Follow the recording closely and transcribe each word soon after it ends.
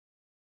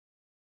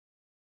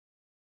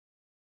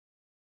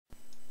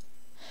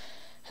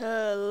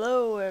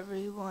Hello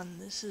everyone,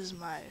 this is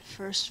my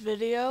first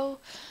video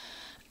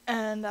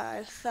and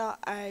I thought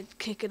I'd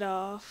kick it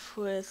off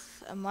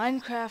with a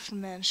Minecraft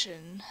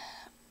mansion.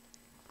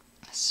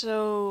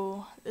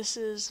 So this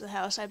is the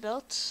house I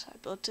built. I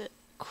built it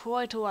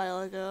quite a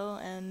while ago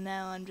and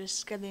now I'm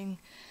just getting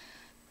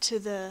to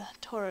the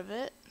tour of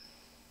it.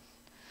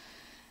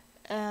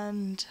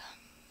 And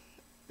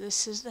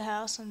this is the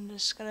house. I'm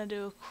just gonna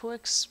do a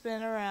quick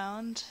spin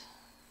around,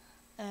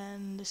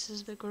 and this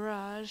is the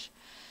garage.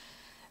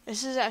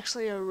 This is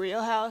actually a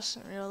real house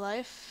in real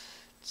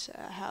life. It's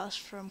a house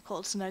from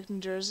Colts Neck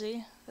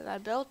NJ that I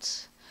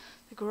built.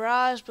 The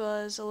garage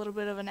was a little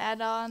bit of an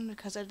add-on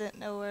because I didn't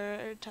know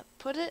where to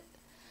put it.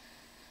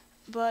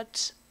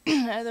 But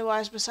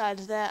otherwise,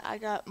 besides that, I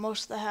got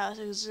most of the house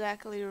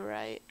exactly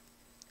right.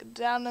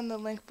 Down in the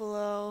link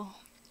below,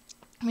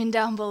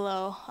 down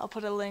below, I'll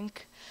put a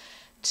link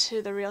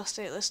to the real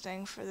estate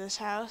listing for this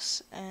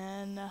house,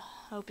 and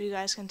hope you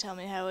guys can tell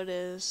me how it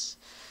is.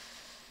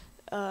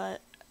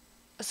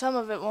 Some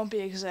of it won't be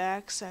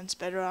exact since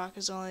bedrock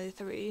is only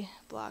 3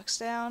 blocks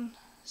down,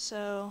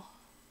 so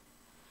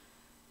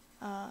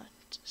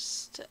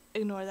just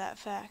ignore that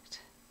fact.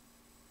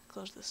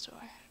 Close this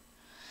door.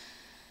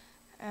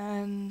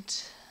 And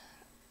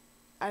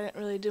I didn't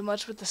really do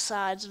much with the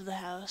sides of the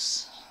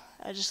house.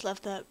 I just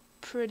left that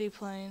pretty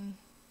plain.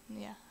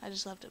 Yeah, I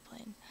just left it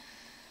plain.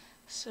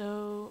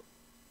 So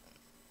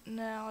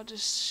now I'll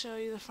just show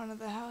you the front of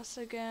the house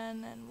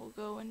again and we'll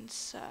go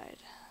inside.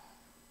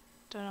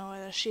 Don't know why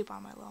there's sheep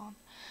on my lawn.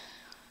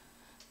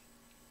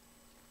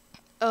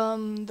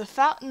 The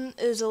fountain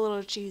is a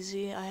little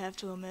cheesy, I have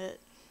to admit,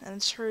 and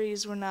the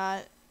trees were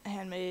not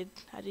handmade.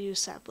 I had to use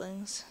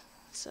saplings,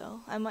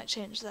 so I might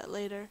change that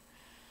later.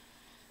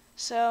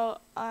 So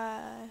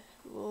I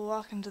will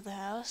walk into the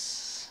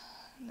house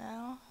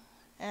now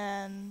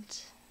and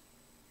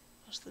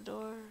close the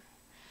door.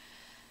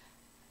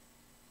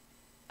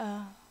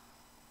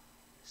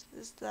 This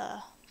is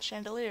the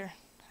chandelier.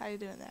 How you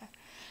doing there?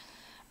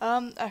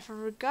 I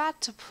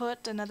forgot to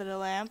put another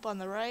lamp on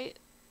the right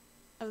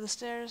of the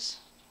stairs.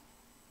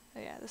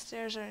 Yeah, the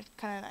stairs are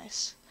kind of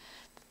nice.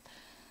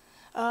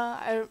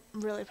 I'm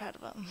really proud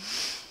of them.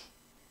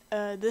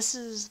 This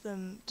is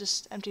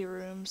just empty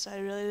rooms. I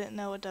really didn't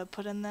know what to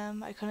put in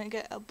them. I couldn't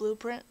get a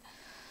blueprint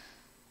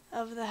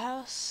of the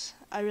house.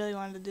 I really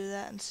wanted to do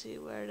that and see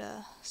where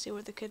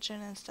the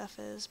kitchen and stuff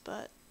is,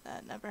 but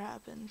that never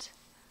happened.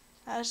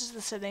 That was just the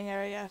sitting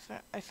area.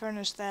 I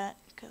furnished that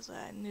because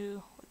I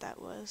knew what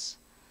that was.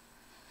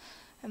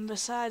 And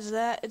besides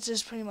that, it's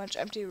just pretty much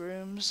empty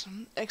rooms,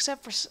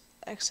 except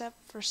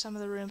for some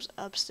of the rooms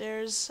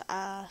upstairs.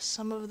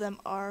 Some of them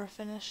are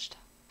finished.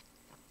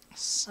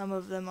 Some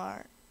of them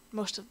aren't.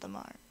 Most of them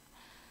aren't.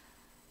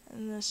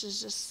 And this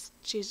is just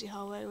cheesy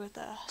hallway with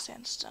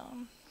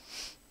sandstone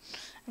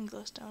and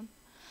glowstone.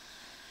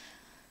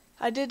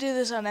 I did do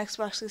this on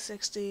Xbox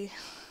 360,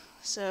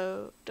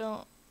 so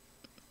don't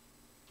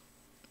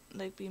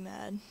be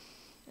mad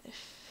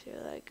if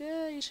you're like,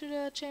 you should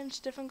have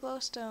changed different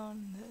glowstone,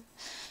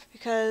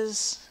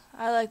 because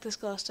I like this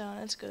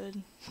glowstone. It's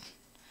good.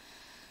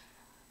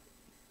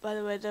 By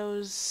the way,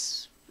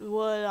 those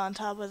wood on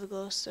top of the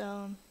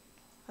glowstone,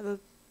 the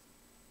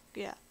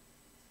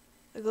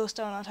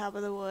glowstone on top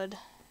of the wood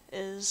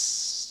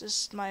is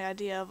just my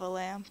idea of a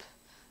lamp.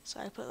 So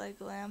I put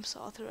lamps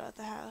all throughout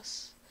the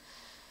house.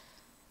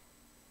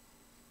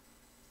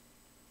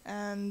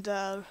 And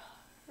right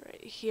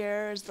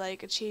here is a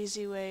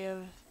cheesy way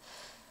of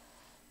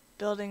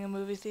building a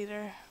movie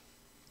theater.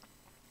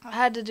 I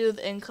had to do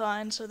the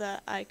incline so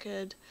that I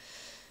could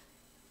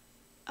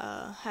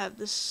have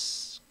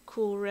this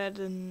cool red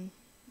and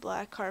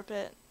black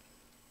carpet,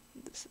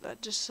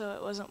 just so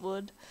it wasn't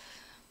wood.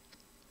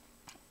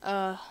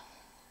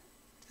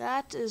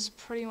 That is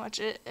pretty much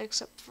it,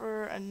 except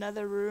for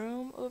another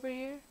room over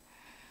here.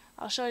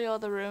 I'll show you all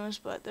the rooms,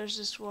 but there's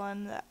just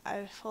one that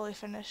I fully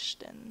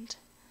finished, and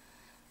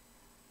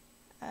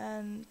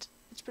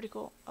it's pretty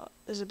cool. Oh,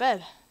 there's a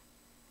bed,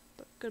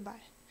 but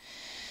goodbye.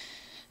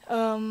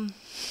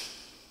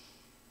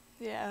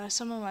 Yeah,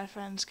 some of my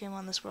friends came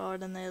on this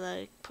world and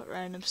they put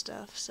random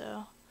stuff,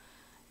 so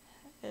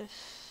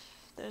if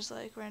there's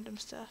random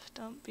stuff,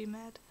 don't be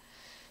mad.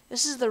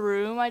 This is the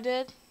room I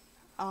did.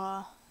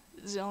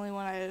 This is the only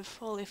one I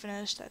fully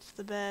finished. That's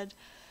the bed.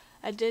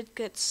 I did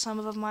get some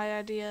of my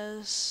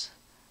ideas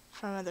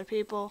from other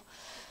people,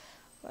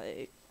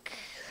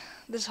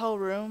 this whole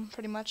room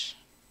pretty much.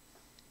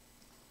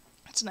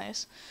 It's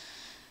nice.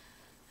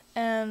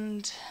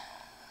 And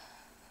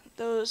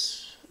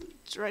those,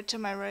 right to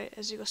my right,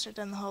 as you go straight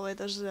down the hallway,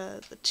 those are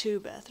the 2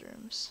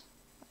 bathrooms.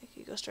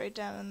 You go straight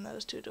down in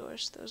those 2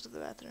 doors. Those are the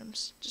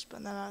bathrooms. Just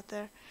putting that out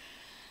there.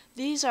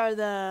 These are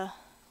the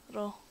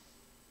little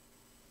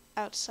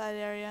outside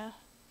area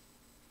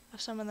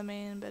of some of the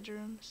main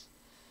bedrooms.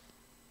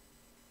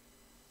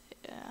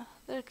 Yeah,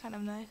 they're kind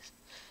of nice.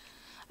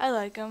 I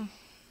like them.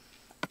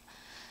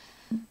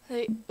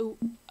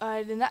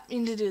 I did not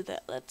mean to do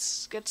that.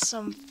 Let's get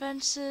some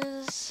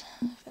fences.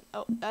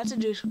 Oh, that's a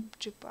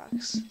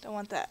jukebox. Don't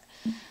want that.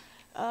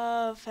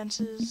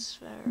 Fences,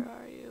 where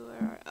are you?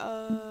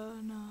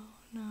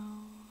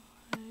 No.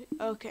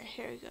 Okay,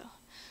 here we go.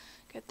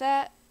 Get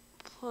that,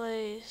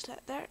 place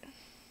that there.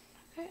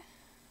 Okay,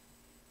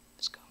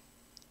 let's go.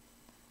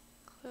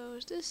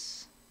 Close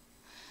this.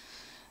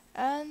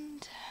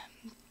 And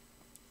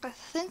I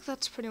think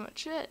that's pretty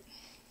much it.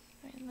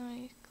 Wait, let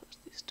me close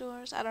these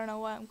doors. I don't know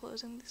why I'm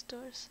closing these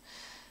doors.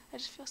 I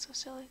just feel so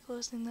silly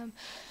closing them.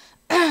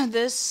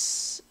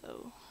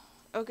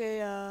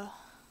 Okay,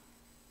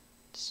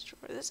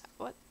 destroy this.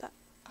 What the?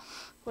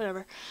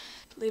 Whatever.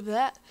 Leave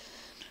that.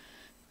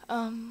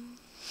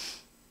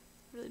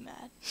 Really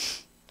mad.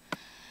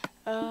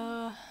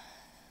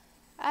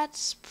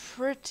 That's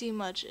pretty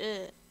much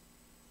it.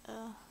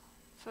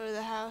 For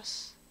the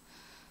house.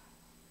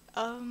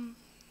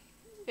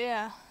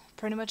 Yeah,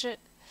 pretty much it.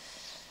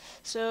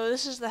 So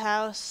this is the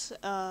house.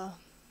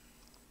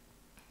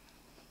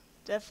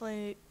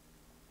 Definitely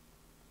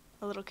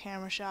a little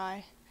camera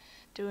shy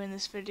doing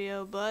this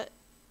video, but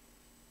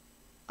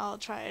I'll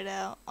try it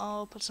out.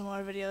 I'll put some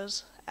more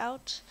videos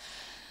out.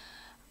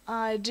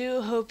 I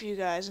do hope you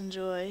guys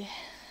enjoy.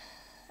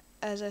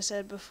 As I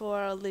said before,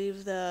 I'll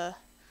leave the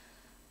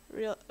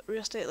real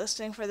estate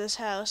listing for this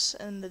house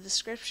in the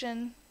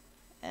description.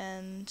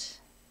 And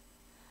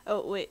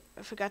oh wait,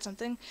 I forgot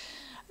something.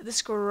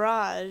 This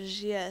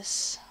garage,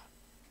 yes.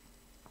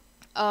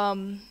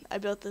 I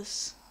built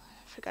this.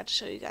 I forgot to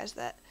show you guys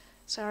that.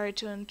 Sorry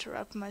to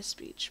interrupt my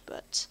speech,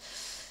 but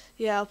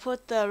yeah, I'll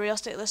put the real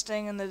estate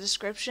listing in the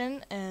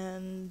description,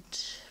 and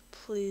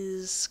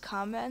please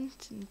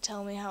comment and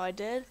tell me how I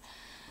did.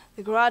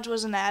 The garage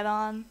was an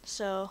add-on,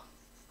 so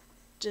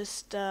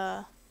just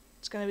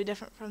it's gonna be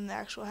different from the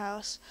actual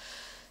house.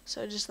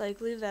 So just like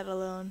leave that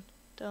alone.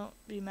 Don't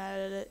be mad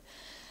at it.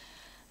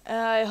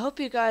 I hope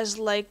you guys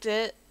liked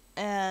it,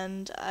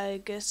 and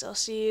I guess I'll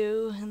see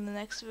you in the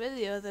next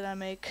video that I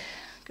make.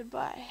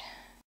 Goodbye.